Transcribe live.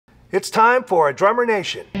It's time for a Drummer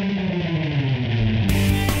Nation.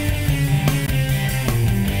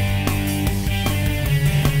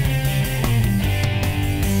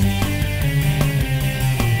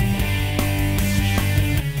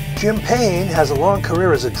 Jim Payne has a long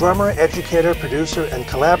career as a drummer, educator, producer, and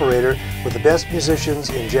collaborator with the best musicians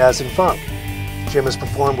in jazz and funk. Jim has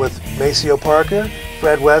performed with Maceo Parker,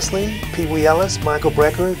 Fred Wesley, Pee Wee Ellis, Michael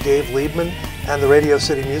Brecker, Dave Liebman, and the Radio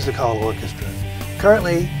City Music Hall Orchestra.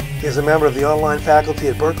 Currently, he is a member of the online faculty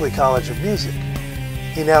at Berklee College of Music.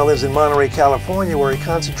 He now lives in Monterey, California, where he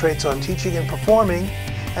concentrates on teaching and performing,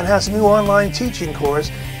 and has a new online teaching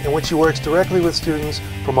course in which he works directly with students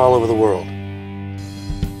from all over the world.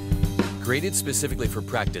 Created specifically for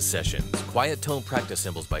practice sessions, quiet tone practice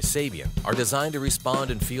cymbals by Sabian are designed to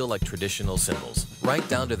respond and feel like traditional cymbals, right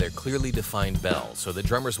down to their clearly defined bell, so the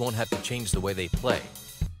drummers won't have to change the way they play.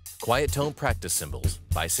 Quiet tone practice cymbals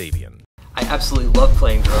by Sabian. I absolutely love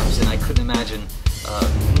playing drums, and I couldn't imagine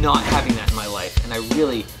not having that in my life. And I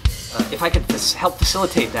really, if I could help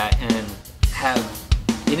facilitate that and have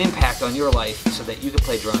an impact on your life so that you can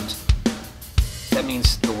play drums, that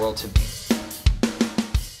means the world to me.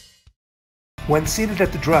 When seated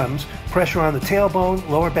at the drums, pressure on the tailbone,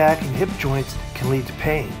 lower back, and hip joints can lead to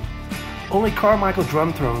pain. Only Carmichael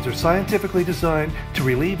drum thrones are scientifically designed to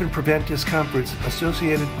relieve and prevent discomforts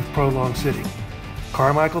associated with prolonged sitting.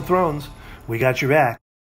 Carmichael thrones, we got your back.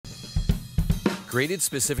 Created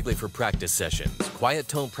specifically for practice sessions, quiet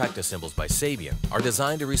tone practice cymbals by Sabian are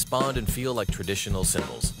designed to respond and feel like traditional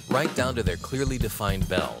cymbals, right down to their clearly defined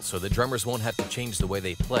bell, so the drummers won't have to change the way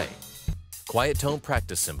they play. Quiet tone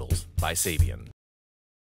practice cymbals by Sabian.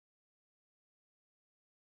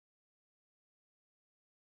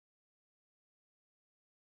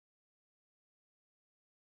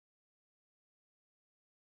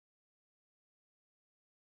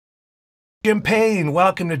 Jim Payne,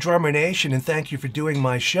 welcome to Drummer Nation, and thank you for doing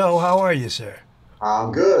my show. How are you, sir?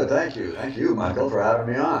 I'm good, thank you. Thank you, Michael, for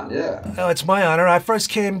having me on, yeah. Oh, it's my honor. I first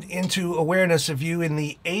came into awareness of you in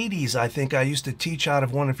the 80s, I think. I used to teach out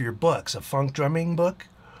of one of your books, a funk drumming book.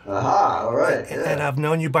 Aha, all right, yeah. And I've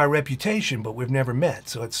known you by reputation, but we've never met,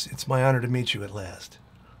 so it's my honor to meet you at last.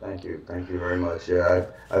 Thank you very much. Yeah,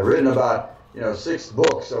 I've written about, 6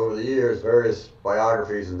 books over the years, various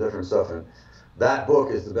biographies and different stuff, and that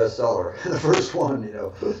book is the bestseller, the first one,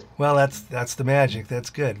 Well, that's the magic. That's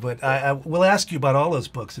good. But I will ask you about all those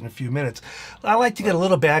books in a few minutes. I'd like to get a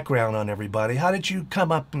little background on everybody. How did you come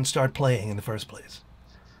up and start playing in the first place?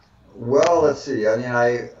 Well, let's see. I mean,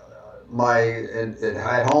 at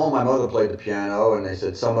home, my mother played the piano, and they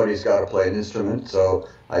said, somebody's got to play an instrument. So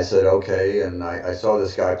I said, okay, and I saw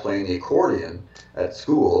this guy playing the accordion at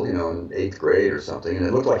school, in 8th grade or something, and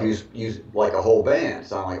it looked like he used like a whole band,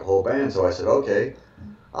 sounded like a whole band. So I said, okay,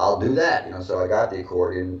 I'll do that. So I got the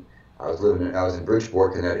accordion. I was in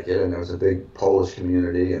Bridgeport, Connecticut, and there was a big Polish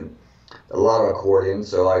community and a lot of accordions.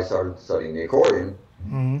 So I started studying the accordion,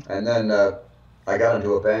 and then I got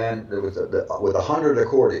into a band that was with 100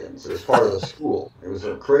 accordions. It was part of the school. It was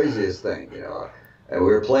the craziest thing, And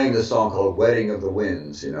we were playing this song called "Wedding of the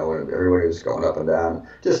Winds," and everybody was going up and down,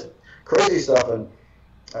 just crazy stuff. And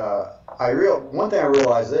one thing I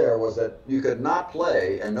realized there was that you could not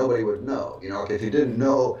play and nobody would know. If you didn't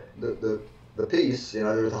know the piece, there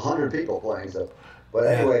was 100 people playing stuff. But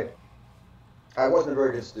anyway, I wasn't a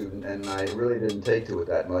very good student, and I really didn't take to it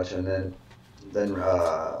that much. And then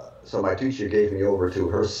so my teacher gave me over to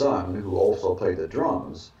her son, who also played the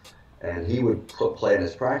drums, and he would play on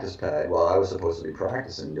his practice pad while I was supposed to be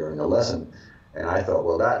practicing during the lesson. And I thought,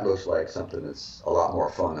 well, that looks like something that's a lot more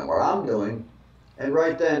fun than what I'm doing. And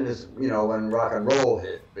right then is, when rock and roll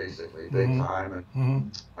hit, basically, big time.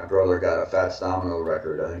 And my brother got a Fats Domino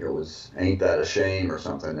record. I think it was Ain't That a Shame or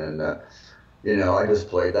something. And, I just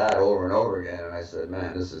played that over and over again. And I said,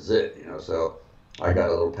 man, this is it, So I got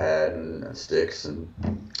a little pad and sticks and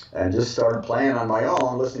just started playing on my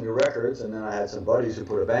own, listening to records. And then I had some buddies who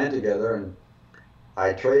put a band together, and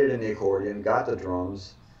I traded in the accordion, got the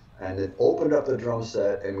drums, and it opened up the drum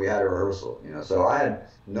set, and we had a rehearsal. So I had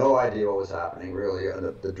no idea what was happening, really.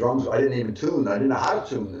 The drums, I didn't even tune. I didn't know how to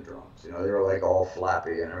tune the drums. They were like all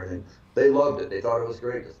flappy and everything. They loved it. They thought it was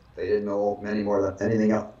great because they didn't know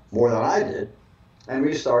anything else more than I did. And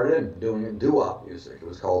we started doing doo-wop music. It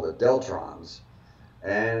was called the Deltrons.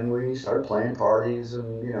 And we started playing parties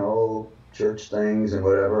and, church things and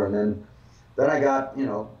whatever. And then I got,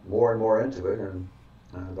 more and more into it, and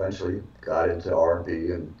eventually got into R&B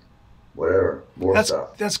and whatever, more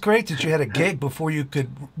stuff. That's great that you had a gig before you could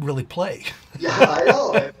really play. Yeah, I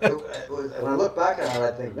know. When I look back at it,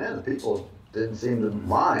 I think, man, the people didn't seem to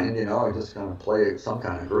mind, I just kind of played some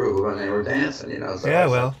kind of groove, and they were dancing, So yeah,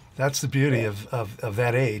 well, That's the beauty of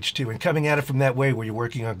that age, too. And coming at it from that way where you're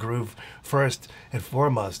working on groove first and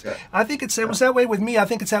foremost. Yeah. I think it was that way with me. I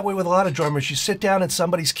think it's that way with a lot of drummers. You sit down in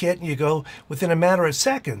somebody's kit and you go, within a matter of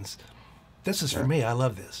seconds, this is for me. I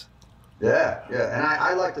love this. Yeah, yeah. And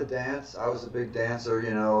I like to dance. I was a big dancer,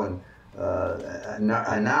 you know, and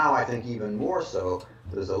now I think even more so,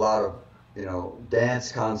 there's a lot of, you know,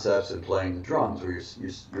 dance concepts in playing the drums where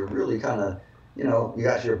you're really kind of, you know, you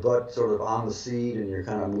got your butt sort of on the seat and you're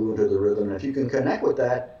kind of moving to the rhythm. And if you can connect with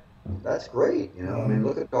that, that's great. You know, I mean,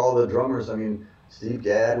 look at all the drummers. I mean, Steve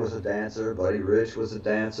Gadd was a dancer. Buddy Rich was a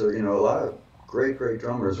dancer. You know, a lot of great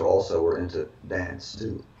drummers also were into dance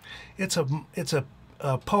too. It's a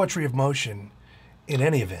poetry of motion in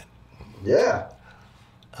any event. Yeah.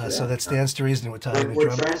 So that stands to reason with tying the We're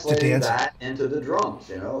drum to translating dance. that into the drums,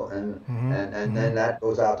 you know, and then that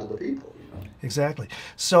goes out to the people. Exactly.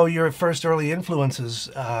 So your first early influences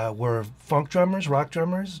were funk drummers, rock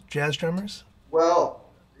drummers, jazz drummers? Well,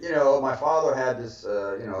 you know, my father had this,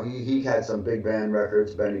 you know, he had some big band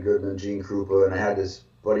records, Benny Goodman, Gene Krupa, and I had this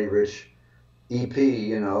Buddy Rich EP,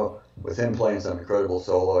 you know, with him playing some incredible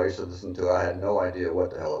solo I used to listen to. I had no idea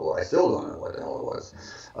what the hell it was. I still don't know what the hell it was.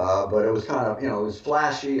 But it was kind of, you know, it was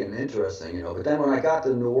flashy and interesting, you know. But then when I got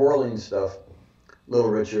to New Orleans stuff, Little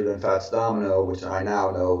Richard and Fats Domino, which I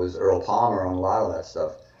now know was Earl Palmer on a lot of that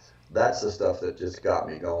stuff, that's the stuff that just got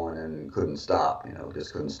me going and couldn't stop, you know,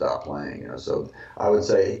 just couldn't stop playing, you know. So I would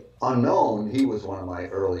say, unknown, he was one of my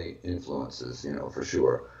early influences, you know, for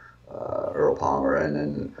sure, Earl Palmer. And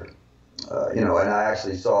then, you know, and I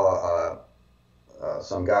actually saw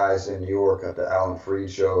some guys in New York at the Alan Freed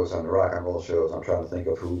shows, on the rock and roll shows. I'm trying to think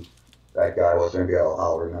of who that guy was. Maybe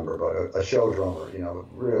I'll remember. But a show drummer, you know,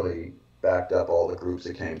 really backed up all the groups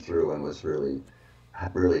that came through and was really,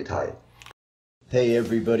 really tight. Hey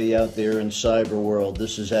everybody out there in cyber world,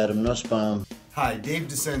 this is Adam Nussbaum. Hi, Dave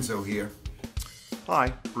DeCenzo here.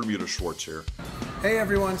 Hi, Bermuda Schwartz here. Hey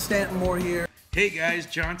everyone, Stanton Moore here. Hey guys,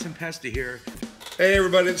 Johnson Pesta here. Hey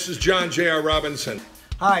everybody, this is John J.R. Robinson.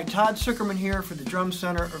 Hi, Todd Zuckerman here for the Drum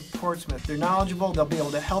Center of Portsmouth. They're knowledgeable, they'll be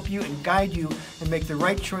able to help you and guide you and make the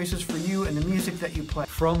right choices for you and the music that you play.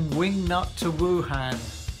 From Wingnut to Wuhan,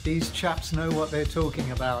 these chaps know what they're talking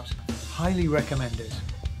about. Highly recommended.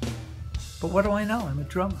 But what do I know? I'm a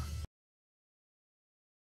drummer.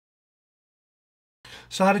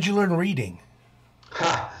 So how did you learn reading?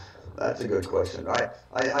 Ha! That's a good question.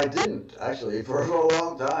 I didn't, actually. For a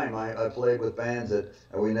long time, I played with bands that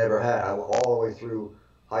we never had. All the way through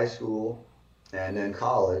high school and then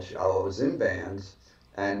college, I was in bands,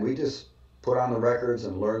 and we just put on the records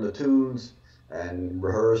and learned the tunes and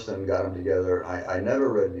rehearsed and got them together. I never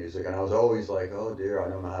read music, and I was always like, oh dear, I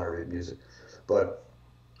don't know how to read music. But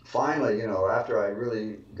finally, you know, after I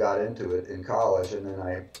really got into it in college, and then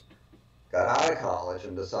I got out of college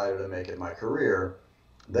and decided to make it my career,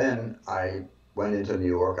 then I went into New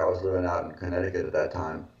York. I was living out in Connecticut at that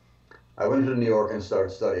time. I went into New York and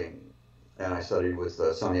started studying. And I studied with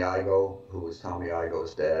Sonny Igoe, who was Tommy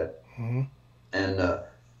Igoe's dad, and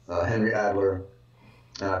Henry Adler.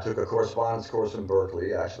 And I took a correspondence course in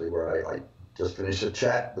Berkeley, actually, where I just finished a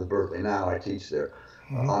chat with Berkeley now. I teach there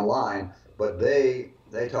online. But they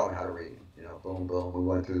taught me how to read. You know, boom, boom. We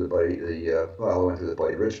went through the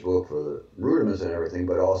Buddy Rich book for the rudiments and everything,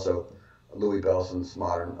 but also Louis Bellson's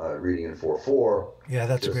Modern Reading in 4/4. Yeah,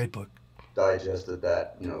 that's a great book. Digested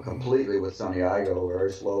that, you know, completely with Sonny Igoe,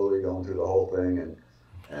 very slowly going through the whole thing,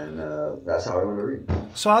 and that's how I learned to read.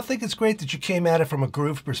 So I think it's great that you came at it from a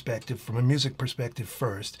groove perspective, from a music perspective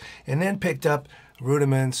first, and then picked up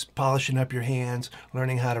rudiments, polishing up your hands,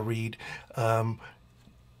 learning how to read.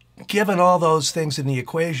 Given all those things in the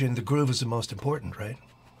equation, the groove is the most important, right?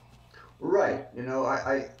 Right. You know,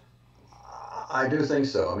 I do think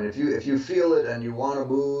so. I mean, if you feel it and you want to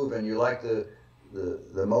move and you like the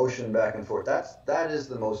motion back and forth, that is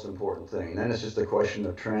the most important thing. And then it's just a question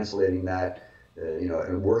of translating that, you know,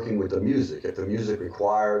 and working with the music. If the music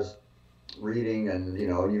requires reading, and you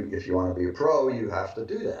know, if you want to be a pro, you have to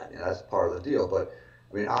do that. You know, that's part of the deal. But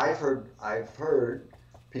I mean, I've heard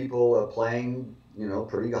people playing, you know,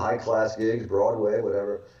 pretty high class gigs, Broadway,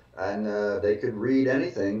 whatever, and they could read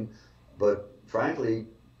anything, but frankly,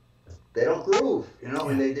 they don't groove. You know,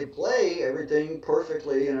 I mean, they play everything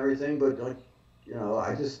perfectly and everything, but like, you know,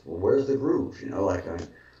 where's the groove? You know, like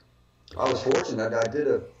I was fortunate. I did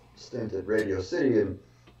a stint at Radio City, and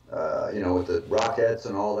you know, with the Rockettes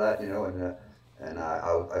and all that, you know, and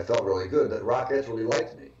I felt really good that Rockettes really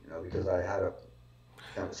liked me, you know, because I had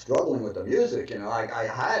kind of struggling with the music, you know. I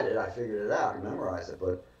had it, I figured it out, I memorized it,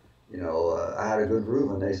 but you know, I had a good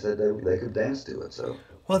groove, and they said they could dance to it. So.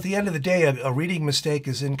 Well, at the end of the day, a reading mistake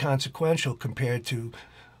is inconsequential compared to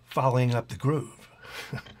following up the groove.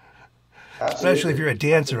 Absolutely. Especially if you're a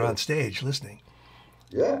dancer on stage listening.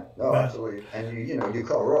 Yeah, no, absolutely. And you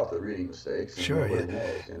cover up the reading mistakes. And sure,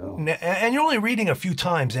 yeah. Knows, And you're only reading a few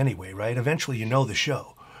times anyway, right? Eventually you know the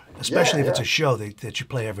show, especially if it's a show that you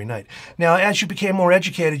play every night. Now, as you became more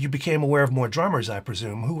educated, you became aware of more drummers, I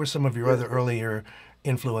presume. Who were some of your other earlier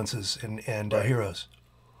influences and heroes?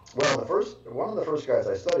 Well, one of the first guys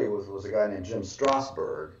I studied with was a guy named Jim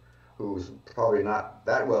Strasberg, who was probably not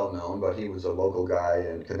that well known, but he was a local guy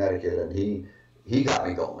in Connecticut, and he got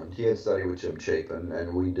me going. He had studied with Jim Chapin,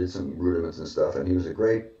 and we did some rudiments and stuff, and he was a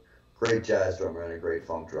great jazz drummer and a great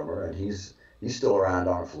funk drummer, and he's still around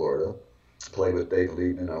down in Florida. Played with Dave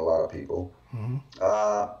Liebman and a lot of people. Mm-hmm.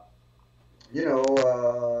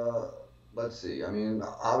 Let's see. I mean,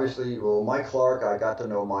 obviously, Mike Clark, I got to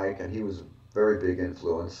know Mike, and he was a very big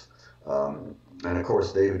influence. And of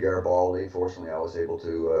course, David Garibaldi. Fortunately, I was able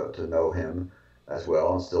to know him as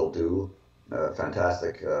well, and still do.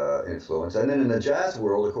 Fantastic influence. And then in the jazz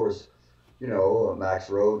world, of course, Max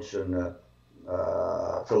Roach and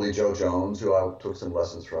Philly Joe Jones, who I took some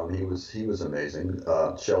lessons from. He was amazing.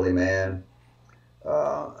 Shelly Manne,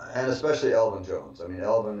 and especially Elvin Jones. I mean,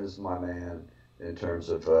 Elvin is my man in terms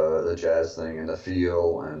of the jazz thing and the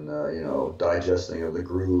feel and digesting of the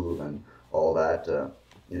groove and all that.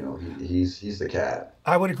 He's the cat.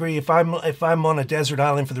 I would agree. If I'm on a desert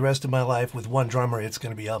island for the rest of my life with one drummer, it's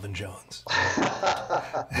going to be Elvin Jones.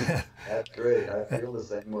 That's great. I feel the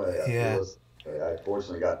same way. I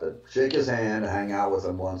fortunately got to shake his hand, hang out with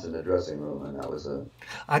him once in the dressing room, and that was a...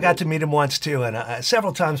 I got to meet him once, too, and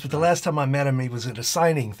several times, but the last time I met him, he was at a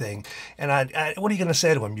signing thing, and I what are you going to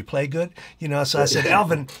say to him? You play good? So I said,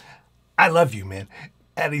 Elvin, I love you, man.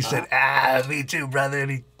 And he said, me too, brother,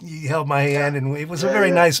 and he held my hand, and it was a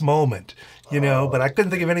very nice moment, but I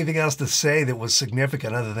couldn't think of anything else to say that was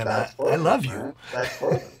significant other than I love you. Man. That's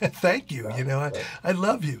perfect. Thank you. I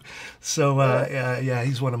love you. So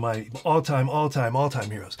he's one of my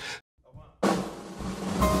all-time heroes.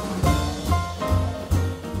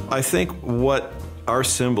 I think what our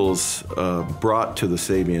cymbals brought to the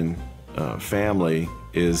Sabian family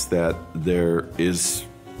is that there is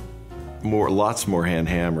lots more hand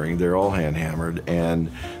hammering. They're all hand hammered,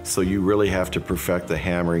 and so you really have to perfect the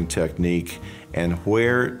hammering technique and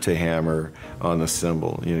where to hammer on the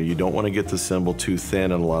cymbal. You don't want to get the cymbal too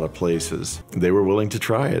thin in a lot of places. They were willing to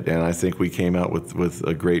try it, and I think we came out with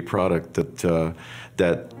a great product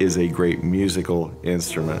that is a great musical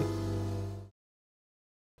instrument.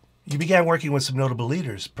 You began working with some notable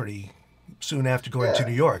leaders pretty soon after going to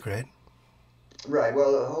New York, right? Right.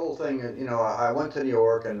 Well, the whole thing, I went to New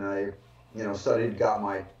York and I, studied, got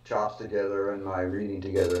my chops together and my reading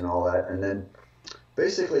together and all that. And then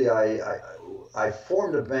basically I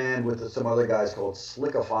formed a band with some other guys called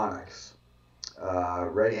Slickophonics.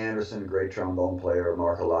 Ray Anderson, great trombone player,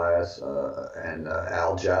 Mark Elias, and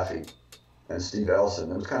Al Jaffe and Steve Elson.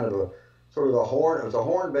 It was kind of a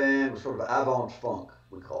horn band. It was sort of avant funk,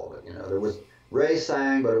 we called it. There was Ray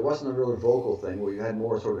sang, but it wasn't a really vocal thing where you had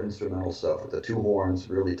more sort of instrumental stuff with the two horns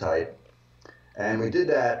really tight. And we did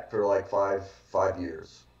that for like five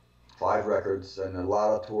years, 5 records, and a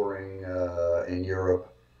lot of touring in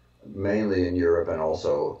Europe, mainly in Europe and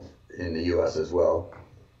also in the U.S. as well.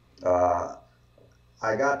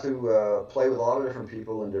 I got to play with a lot of different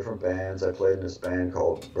people in different bands. I played in this band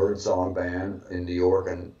called Birdsong Band in New York,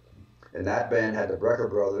 and that band had the Brecker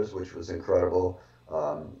Brothers, which was incredible.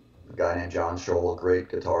 A guy named John Scholl, a great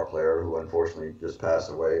guitar player who unfortunately just passed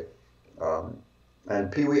away.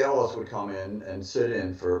 And Pee Wee Ellis would come in and sit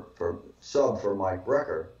in for sub for Mike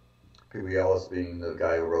Brecker. Pee Wee Ellis being the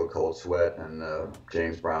guy who wrote Cold Sweat and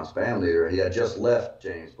James Brown's band leader. He had just left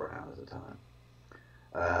James Brown at the time.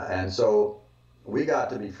 And so we got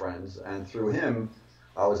to be friends, and through him,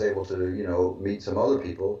 I was able to, meet some other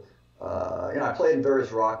people. I played in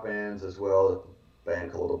various rock bands as well, a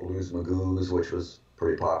band called the Blues Magoos, which was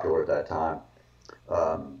pretty popular at that time.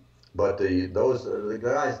 But the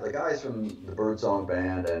guys from the Birdsong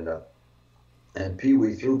Band and Pee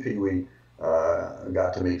Wee, through Pee Wee,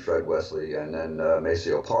 got to meet Fred Wesley and then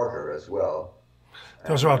Maceo Parker as well.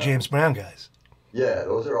 Those are all James Brown guys. Yeah,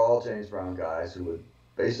 those are all James Brown guys who would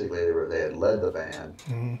basically they had led the band.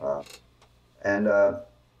 Mm-hmm.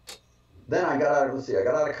 Then I got out. I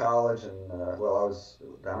got out of college, and I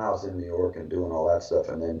was in New York and doing all that stuff.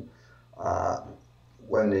 And then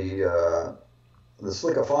when the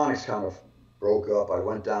Slickophonics kind of broke up, I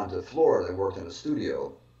went down to Florida and worked in a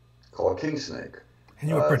studio called King Snake. And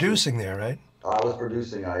you were producing there, right? I was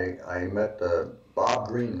producing. I met Bob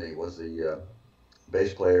Greenlee was the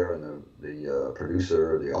bass player and the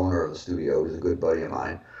producer, the owner of the studio. He was a good buddy of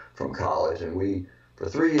mine from college, and we for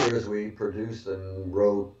 3 years we produced and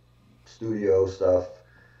wrote studio stuff.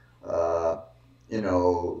 You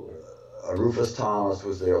know, Rufus Thomas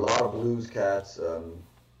was there, a lot of blues cats.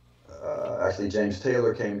 Actually, James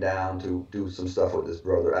Taylor came down to do some stuff with his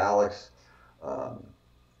brother Alex.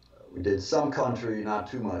 We did some country, not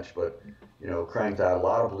too much, but you know, cranked out a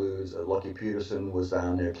lot of blues. Lucky Peterson was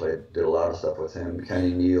down there, did a lot of stuff with him.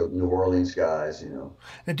 Kenny Neal, New Orleans guys, you know.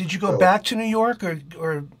 And did you go back to New York,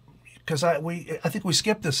 or because I think we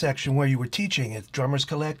skipped the section where you were teaching at Drummers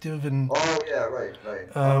Collective and. Oh yeah, right.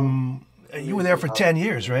 You were there for 10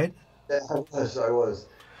 years, right? Yeah, I was.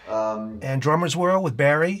 And Drummers World with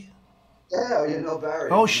Barry. Yeah, you know Barry.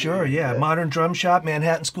 Oh, sure, yeah. Modern Drum Shop,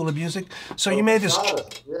 Manhattan School of Music. So you made this.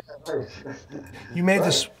 Yeah, right. You made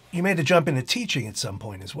this. You made the jump into teaching at some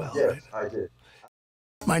point as well, yes, right? I did.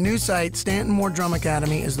 My new site, Stanton Moore Drum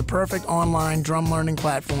Academy, is the perfect online drum learning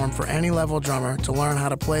platform for any level drummer to learn how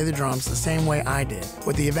to play the drums the same way I did,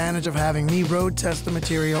 with the advantage of having me road test the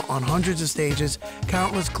material on hundreds of stages,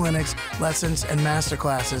 countless clinics, lessons, and master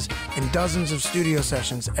classes, and dozens of studio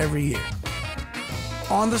sessions every year.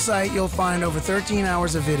 On the site, you'll find over 13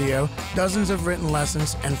 hours of video, dozens of written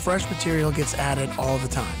lessons, and fresh material gets added all the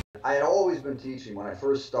time. I had always been teaching when I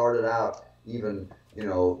first started out, even, you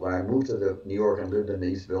know, when I moved to New York and lived in the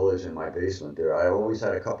East Village in my basement there, I always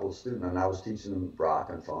had a couple of students, and I was teaching them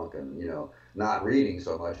rock and funk and, you know, not reading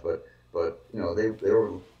so much, but you know, they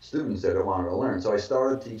were students that wanted to learn. So I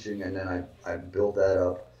started teaching, and then I built that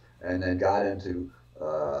up, and then got into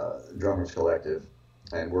Drummers Collective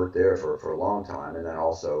and worked there for a long time, and then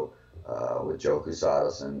also with Joe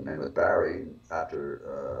Cusadas and with Barry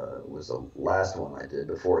after was the last one I did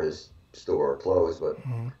before his store closed, but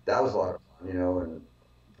that was a lot of fun, you know, and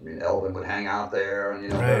I mean, Elvin would hang out there, and, you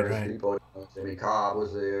know, various people, you know, Jimmy Cobb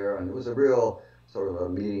was there, and it was a real sort of a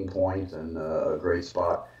meeting point and a great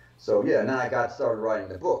spot. So yeah, and then I got started writing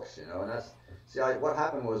the books, you know, and that's, see, what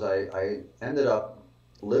happened was I ended up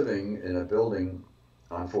living in a building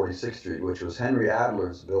on 46th Street, which was Henry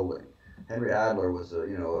Adler's building. Henry Adler was a,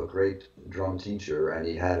 you know, a great drum teacher, and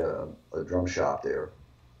he had a drum shop there.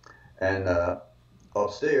 And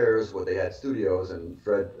upstairs, they had studios, and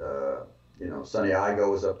Fred, you know, Sonny Igo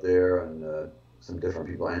was up there, and some different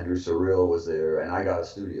people. Andrew Surreal was there, and I got a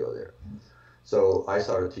studio there. So I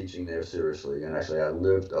started teaching there seriously, and actually I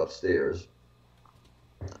lived upstairs,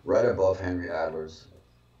 right above Henry Adler's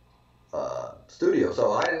studio.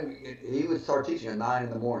 So he would start teaching at 9 in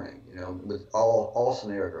the morning, you know, with all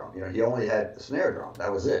snare drum. You know, he only had the snare drum.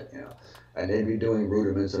 That was it, you know. And they'd be doing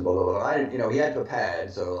rudiments and blah, blah, blah. I didn't, you know, he had a pad,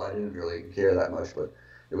 so I didn't really care that much, but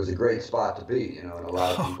it was a great spot to be, you know, and a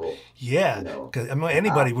lot of people. Yeah, you know, because I mean,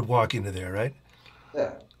 anybody would walk into there, right?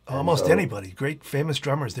 Yeah. Almost anybody. Great famous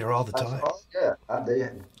drummers there all the time. Oh, yeah. They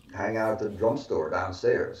hang out at the drum store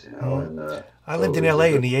downstairs, you know. And I lived in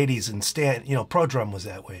L.A. in the 80s, and you know, Pro Drum was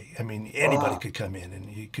that way. I mean, anybody could come in, and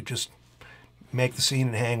you could just make the scene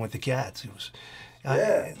and hang with the cats. It was,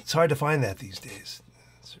 it's hard to find that these days.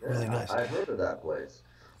 It's really nice. I've heard of that place.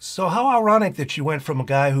 So how ironic that you went from a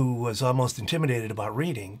guy who was almost intimidated about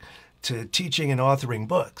reading to teaching and authoring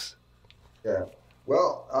books. Yeah.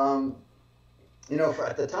 Well, you know,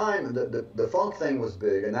 at the time, the funk thing was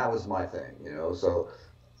big, and that was my thing, you know. So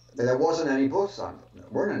there weren't any books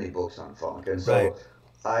on funk, and so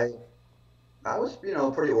I was, you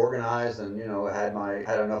know, pretty organized, and, you know,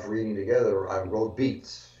 had enough reading together. I wrote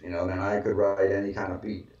beats, you know, and I could write any kind of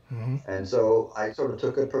beat. And so I sort of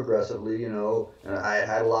took it progressively, you know, and I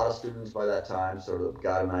had a lot of students by that time, sort of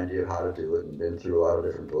got an idea of how to do it, and been through a lot of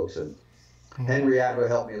different books. And Henry Adler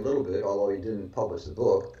helped me a little bit, although he didn't publish the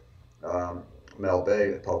book. Mel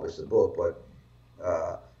Bay published the book, but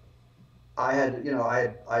I had, you know,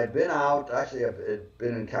 I'd been out, actually I'd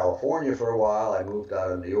been in California for a while. I moved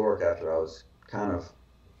out of New York after I was kind of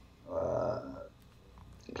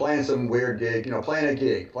playing some weird gig, you know, playing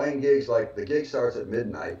gigs, like the gig starts at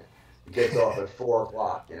midnight, it gets off at 4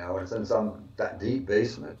 o'clock, you know, and it's in some that deep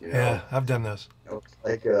basement, you know. Yeah, I've done those. You know,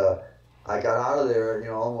 like I got out of there, you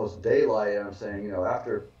know, almost daylight, and I'm saying, you know,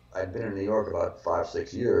 after I'd been in New York about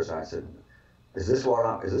 5-6 years, and I said, is this what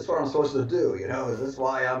I'm supposed to do? You know, is this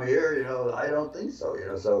why I'm here? You know, I don't think so. You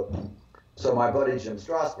know, so my buddy Jim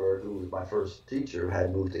Strasberg, who was my first teacher,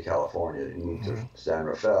 had moved to California. He moved to San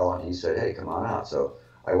Rafael, and he said, "Hey, come on out." So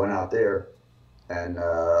I went out there and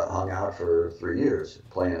hung out for 3 years,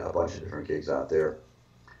 playing a bunch of different gigs out there.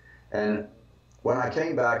 And when I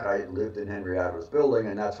came back, I lived in Henry Adler's building,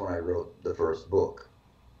 and that's when I wrote the first book.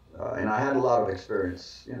 And I had a lot of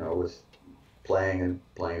experience, you know, with playing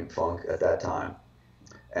funk at that time,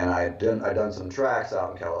 and I'd done some tracks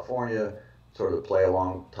out in California, sort of play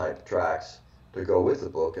along type tracks to go with the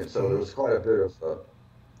book, and so there was quite a bit of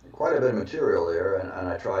quite a bit of material there, and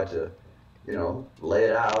I tried to, lay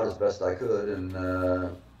it out as best I could, and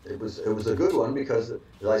it was a good one because,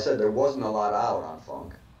 as I said, there wasn't a lot out on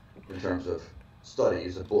funk in terms of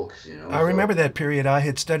studies of books, I remember that period. I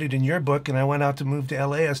had studied in your book, and I went out to move to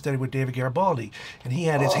L.A. I studied with David Garibaldi, and he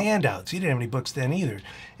had his handouts. He didn't have any books then either,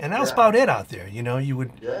 and that was about it out there.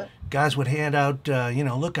 Guys would hand out,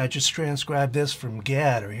 look, I just transcribed this from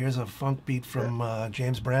Gad, or here's a funk beat from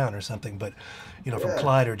James Brown or something, but from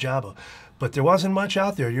Clyde or Jabba. But there wasn't much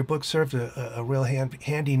out there. Your book served a real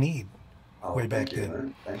handy need way back then.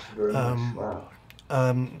 Man. Thanks very much.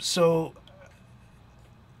 Wow. So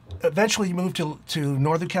eventually you moved to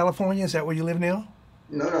Northern California. Is that where you live now?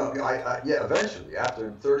 No. Eventually,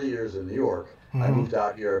 after 30 years in New York, I moved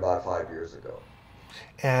out here about 5 years ago.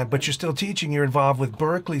 But you're still teaching. You're involved with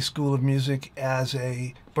Berklee School of Music as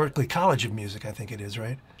a Berklee College of Music, I think it is,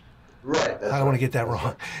 right? Right. I don't want to get that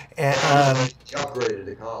wrong. And, upgraded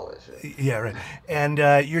to college. Yeah, right. And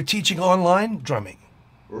you're teaching online drumming.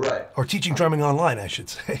 Right. Or teaching drumming online, I should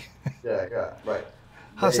say. Yeah, right.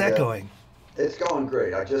 How's that going? It's going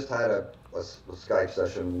great. I just had a Skype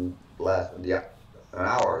session an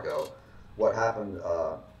hour ago. What happened?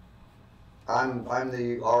 I'm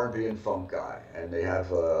the R&B and funk guy, and they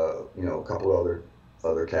have a couple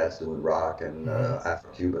other cats doing rock and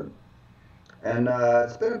Afro-Cuban. And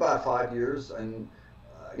it's been about 5 years, and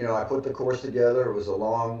I put the course together. It was a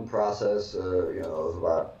long process, of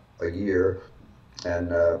about a year, and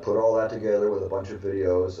put all that together with a bunch of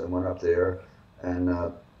videos and went up there,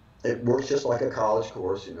 and it works just like a college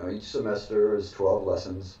course. Each semester is 12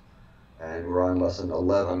 lessons, and we're on lesson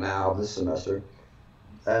 11 now this semester.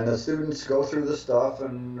 And the students go through the stuff,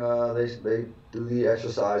 and they do the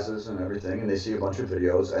exercises and everything, and they see a bunch of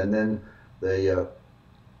videos, and then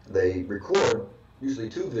they record usually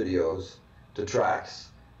 2 videos to tracks,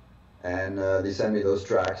 and they send me those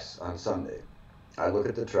tracks on Sunday. I look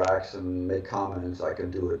at the tracks and make comments. I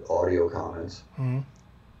can do it audio comments, and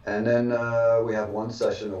then we have one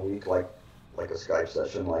session a week, like a Skype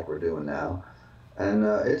session, like we're doing now. And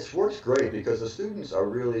it works great because the students are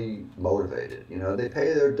really motivated. They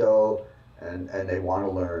pay their dough and they want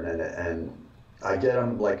to learn. And I get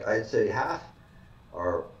them, like I'd say half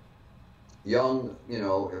are young,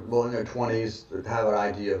 well in their 20s, that have an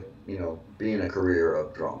idea of, being a career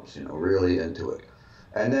of drums, really into it.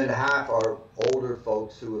 And then half are older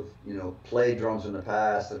folks who have, played drums in the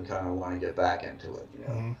past and kind of want to get back into it,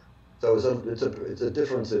 So it's a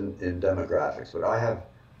difference in demographics. But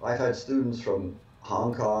I've had students from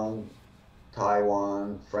Hong Kong,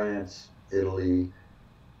 Taiwan, France, Italy,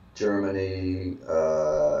 Germany,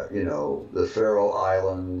 the Faroe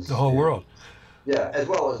Islands. The whole world. Yeah, as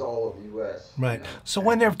well as all of the U.S. Right. So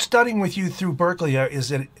when they're studying with you through Berklee,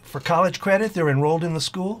 is it for college credit? They're enrolled in the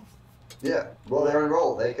school? Yeah, well, they're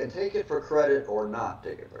enrolled. They can take it for credit or not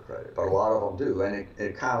take it for credit, but a lot of them do, and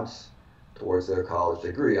it counts towards their college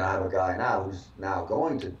degree. I have a guy now who's now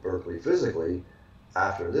going to Berklee physically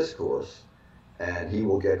after this course, and he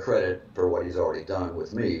will get credit for what he's already done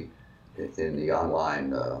with me in the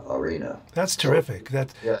online arena. That's terrific.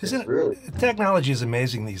 Really, technology is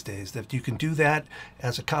amazing these days, that you can do that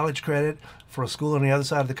as a college credit for a school on the other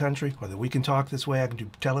side of the country, or that we can talk this way. I can do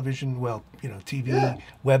television, TV,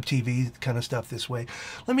 web TV kind of stuff this way.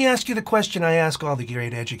 Let me ask you the question I ask all the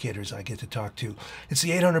great educators I get to talk to. It's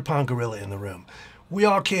the 800-pound gorilla in the room. We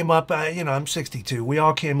all came up, I'm 62. We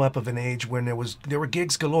all came up of an age when there were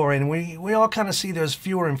gigs galore, and we all kind of see there's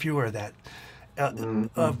fewer and fewer of that.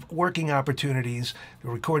 Of working opportunities. The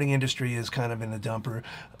recording industry is kind of in the dumper.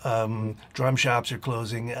 Drum shops are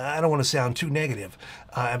closing. I don't want to sound too negative.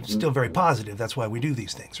 I'm still very positive. That's why we do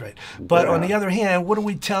these things, right? But on the other hand, what do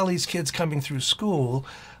we tell these kids coming through school?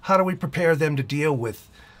 How do we prepare them to deal with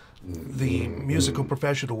the musical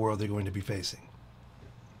professional world they're going to be facing?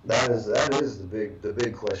 That is the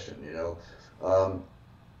big question.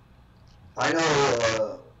 I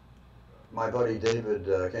know. My buddy David,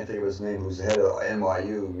 I can't think of his name, who's the head of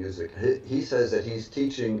NYU Music, he says that he's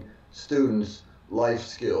teaching students life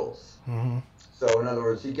skills. So in other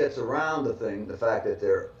words, he gets around the fact that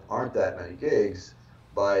there aren't that many gigs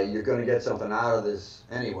by you're going to get something out of this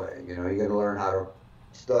anyway. You're going to learn how to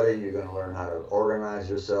study, you're going to learn how to organize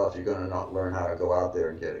yourself, you're going to learn how to go out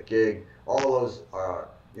there and get a gig. All those are,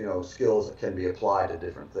 skills that can be applied to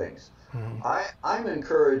different things. I'm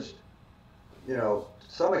encouraged, to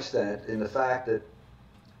some extent, in the fact that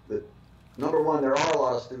number one, there are a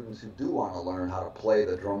lot of students who do want to learn how to play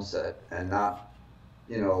the drum set and not,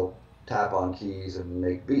 tap on keys and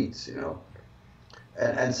make beats,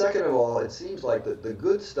 And second of all, it seems like the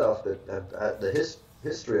good stuff that the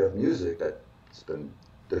history of music that's been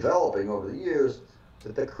developing over the years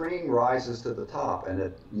that the cream rises to the top, and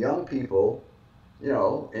that young people, you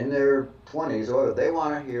know, in their 20s or whatever, they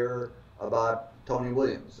want to hear about Tony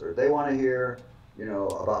Williams, or they want to hear, you know,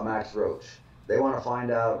 about Max Roach. They want to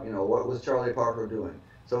find out, you know, what was Charlie Parker doing.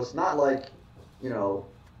 So it's not like, you know,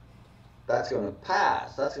 that's going to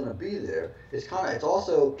pass. That's going to be there. It's kind of, it's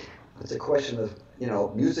also, it's a question of, you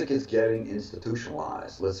know, music is getting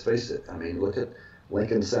institutionalized. Let's face it. I mean, look at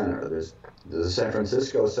Lincoln Center. There's the San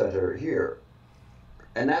Francisco Center here.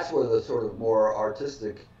 And that's where the sort of more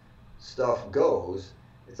artistic stuff goes.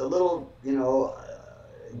 It's a little, you know,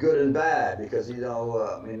 good and bad because, you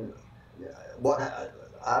know, I mean,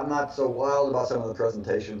 I'm not so wild about some of the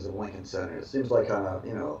presentations of Lincoln Center. It seems like kind of,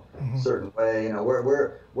 you know, certain way, you know, where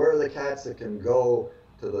are the cats that can go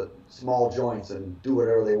to the small joints and do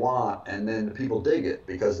whatever they want, and then the people dig it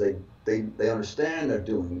because they understand they're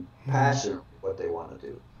doing passionately what they want to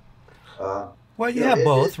do. Well, you have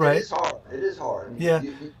both, right? It is hard. It is hard. Yeah.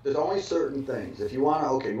 There's only certain things. If you want to,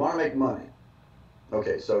 okay, you want to make money.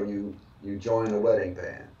 Okay, so you join the wedding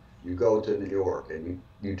band. You go to New York and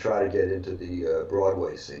you try to get into the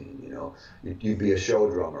Broadway scene. You know, you be a show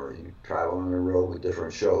drummer. You travel on the road with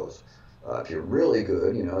different shows. If you're really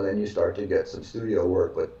good, you know, then you start to get some studio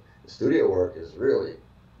work. But the studio work is really,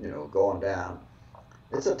 you know, going down.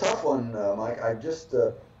 It's a tough one, Mike. I just,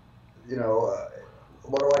 you know,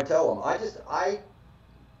 what do I tell them? I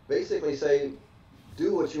basically say,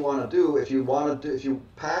 do what you want to do. If you're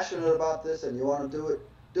passionate about this and you want to do it,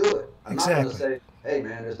 do it. I'm not going to say, hey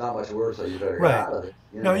man, there's not much work, so you better get out of it.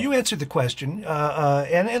 You know? No, you answered the question.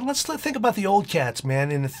 And let's think about the old cats,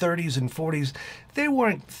 man. In the 30s and 40s, they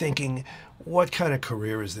weren't thinking, what kind of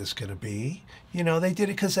career is this going to be? You know, they did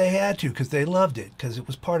it because they had to, because they loved it, because it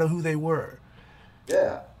was part of who they were.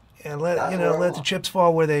 Yeah. And let the chips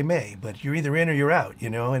fall where they may. But you're either in or you're out, you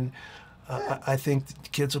know. And I think the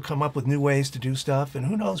kids will come up with new ways to do stuff, and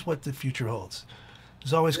who knows what the future holds.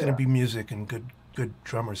 There's always going to be music and good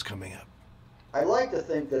drummers coming up. I like to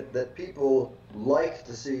think that people like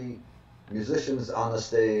to see musicians on the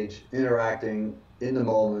stage interacting in the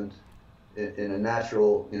moment in a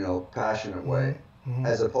natural, you know, passionate way,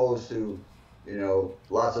 as opposed to, you know,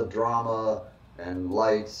 lots of drama and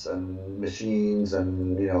lights and machines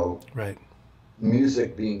and, you know,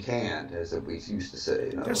 music being canned, as we used to say.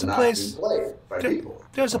 You know, there's a not place being played by people.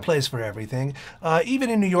 There's a place for everything. Even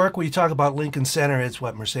in New York, where you talk about Lincoln Center, it's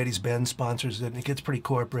what Mercedes-Benz sponsors it, and it gets pretty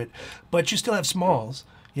corporate. But you still have Smalls.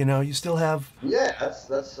 You know, you still have. Yeah,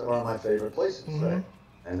 that's one of my favorite places. Right?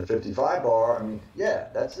 And the 55 bar. I mean, yeah,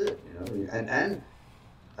 that's it. You know, and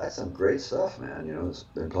that's some great stuff, man. You know, it's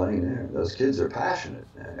been playing there. Those kids are passionate,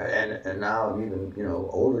 man. And now even, you know,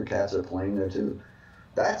 older cats are playing there too.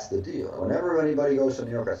 That's the deal. Whenever anybody goes to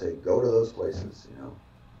New York, I say, go to those places, you know.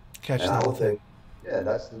 Catch the whole thing. Yeah,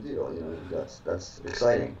 that's the deal. You know, that's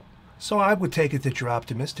exciting. So I would take it that you're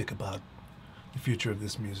optimistic about the future of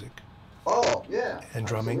this music. Oh, yeah. And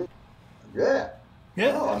drumming. Absolutely. Yeah.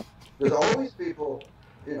 Yeah. No, there's always people,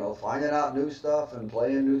 you know, finding out new stuff and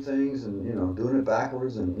playing new things and, you know, doing it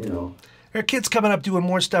backwards and, you know. There are kids coming up doing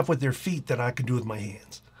more stuff with their feet than I can do with my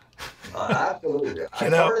hands. Absolutely. I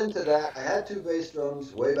started into that. I had 2 bass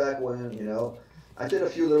drums way back when, you know. I did a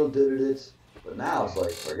few little diddits, but now it's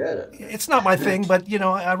like, forget it. It's not my thing, but, you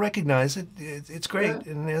know, I recognize it. It's great,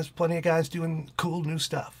 and there's plenty of guys doing cool new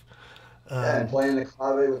stuff. And playing the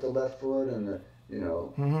clave with the left foot and, the, you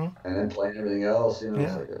know, and then playing everything else, you know.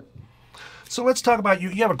 It's like so let's talk about you.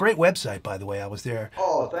 You have a great website, by the way. I was there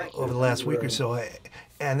thank you. over the last week or so.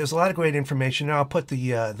 And there's a lot of great information. Now I'll put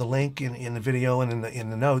the link in the video and in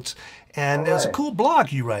the notes. And there's a cool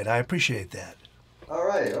blog you write. I appreciate that. All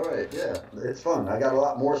right, yeah, it's fun. I got a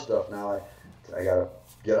lot more stuff now. I got to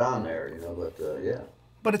get on there, you know. But yeah.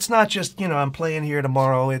 But it's not just, you know, I'm playing here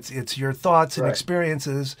tomorrow. It's your thoughts and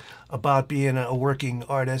experiences about being a working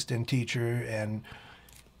artist and teacher and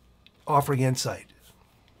offering insight.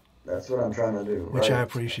 That's what I'm trying to do. Which I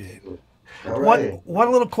appreciate. Right.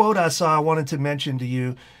 One little quote I saw I wanted to mention to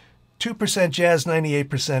you: 2% jazz,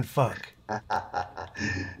 98% funk.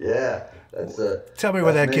 Yeah, that's tell me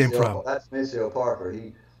where that came from. That's Maceo Parker.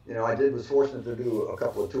 He, you know, I was fortunate to do a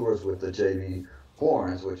couple of tours with the JV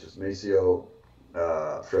Horns, which is Maceo,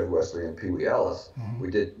 Fred Wesley, and Pee Wee Ellis.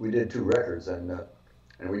 We did 2 records, and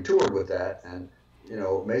we toured with that. And you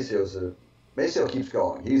know, Maceo keeps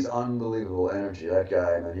going. He's unbelievable energy. That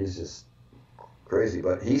guy, man, he's just crazy.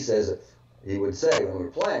 But he says, he would say when we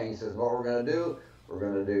were playing, he says, what we're going to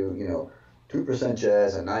do, you know, 2%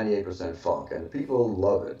 jazz and 98% funk. And people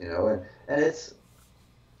love it, you know. And it's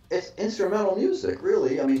instrumental music,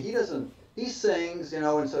 really. I mean, he sings, you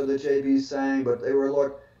know, and so the JBs sang, but they were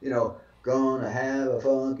like, you know, gonna have a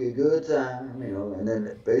funky good time, you know, and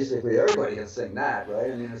then basically everybody can sing that,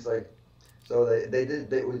 right? I mean, it's like, so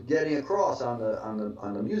they were getting across on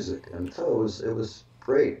the music, and so it was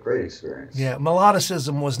great experience. Yeah,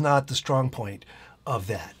 melodicism was not the strong point of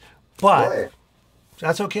that, but Right.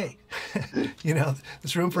 that's okay. You know,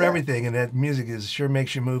 there's room for everything, and that music sure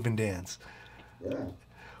makes you move and dance. Yeah.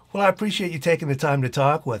 Well, I appreciate you taking the time to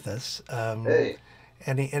talk with us. Hey.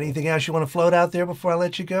 Anything else you want to float out there before I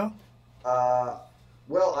let you go?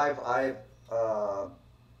 Well, I've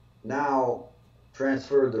now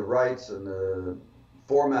transferred the rights and the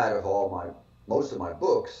format of most of my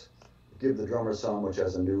books. Give the Drummer's Son, which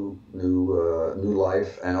has a new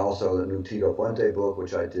life, and also the new Tito Puente book,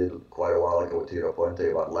 which I did quite a while ago with Tito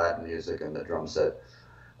Puente about Latin music and the drum set,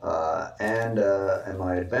 and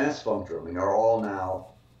my advanced funk drumming are all now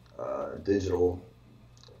digital,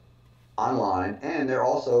 online, and they're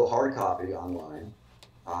also hard copy online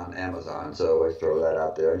on Amazon. So I throw that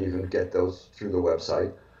out there, and you can get those through the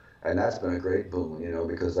website, and that's been a great boon, you know,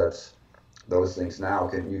 because those things now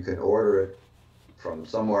you can order it from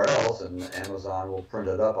somewhere else, and Amazon will print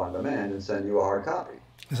it up on demand and send you a hard copy.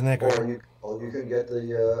 Isn't that great? Or you can get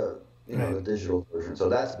the the digital version. So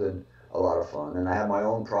that's been a lot of fun, and I have my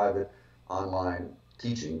own private online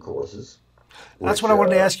teaching courses. That's what I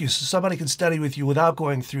wanted to ask you. So somebody can study with you without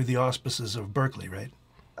going through the auspices of Berkeley, right?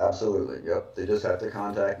 Absolutely. Yep. They just have to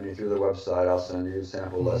contact me through the website. I'll send you a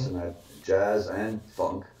sample lesson at jazz and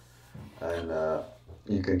funk, and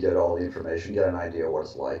you can get all the information, get an idea what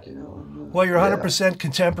it's like, you know. And, well, you're 100%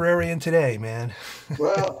 contemporary in today, man.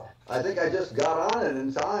 Well, I think I just got on it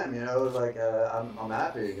in time, you know. Like I'm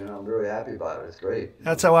happy, you know. I'm really happy about it. It's great.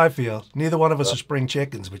 That's how I feel. Neither one of us are spring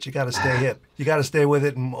chickens, but you got to stay hip. You got to stay with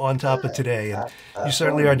it and on top of today, and you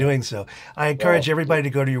certainly are doing so. I encourage everybody to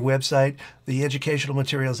go to your website. The educational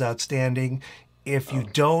material is outstanding. If you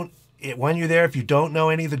don't, when you're there, if you don't know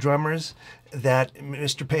any of the drummers that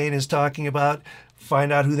Mr. Payne is talking about,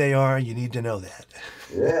 find out who they are. You need to know that.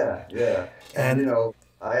 Yeah. And you know,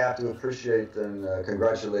 I have to appreciate and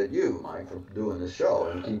congratulate you, Mike, for doing this show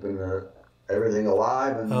and keeping everything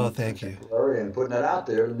alive and thank you, and putting it out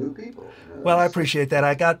there to new people. You know? Well, I appreciate that.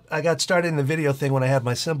 I got started in the video thing when I had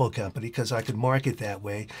my cymbal company because I could market that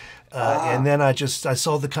way, and then I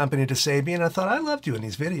sold the company to Sabian. I thought I love doing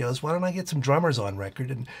these videos. Why don't I get some drummers on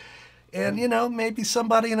record and you know, maybe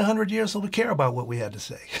somebody in 100 years will care about what we had to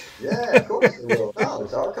say. Yeah, of course they will. No,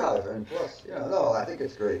 it's archived, and plus, you know, no, I think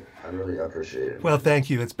it's great. I really appreciate it. Well, thank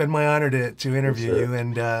you. It's been my honor to interview you,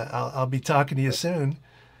 and I'll be talking to you soon.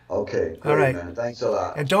 Okay, great, all right, man. Thanks a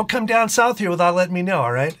lot. And don't come down south here without letting me know,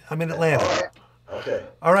 all right? I'm in Atlanta. All right. Okay.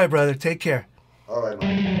 All right, brother. Take care. All right,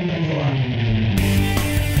 Mike. Thanks a lot.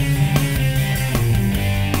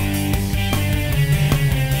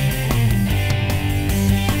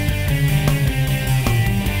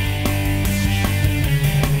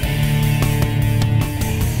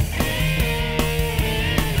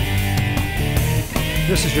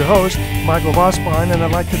 This is your host, Michael Vosbine, and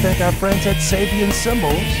I'd like to thank our friends at Sabian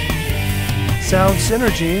Cymbals, Sound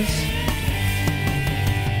Synergies,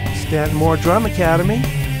 Stanton Moore Drum Academy,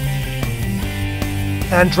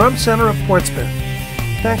 and Drum Center of Portsmouth.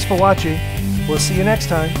 Thanks for watching. We'll see you next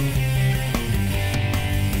time.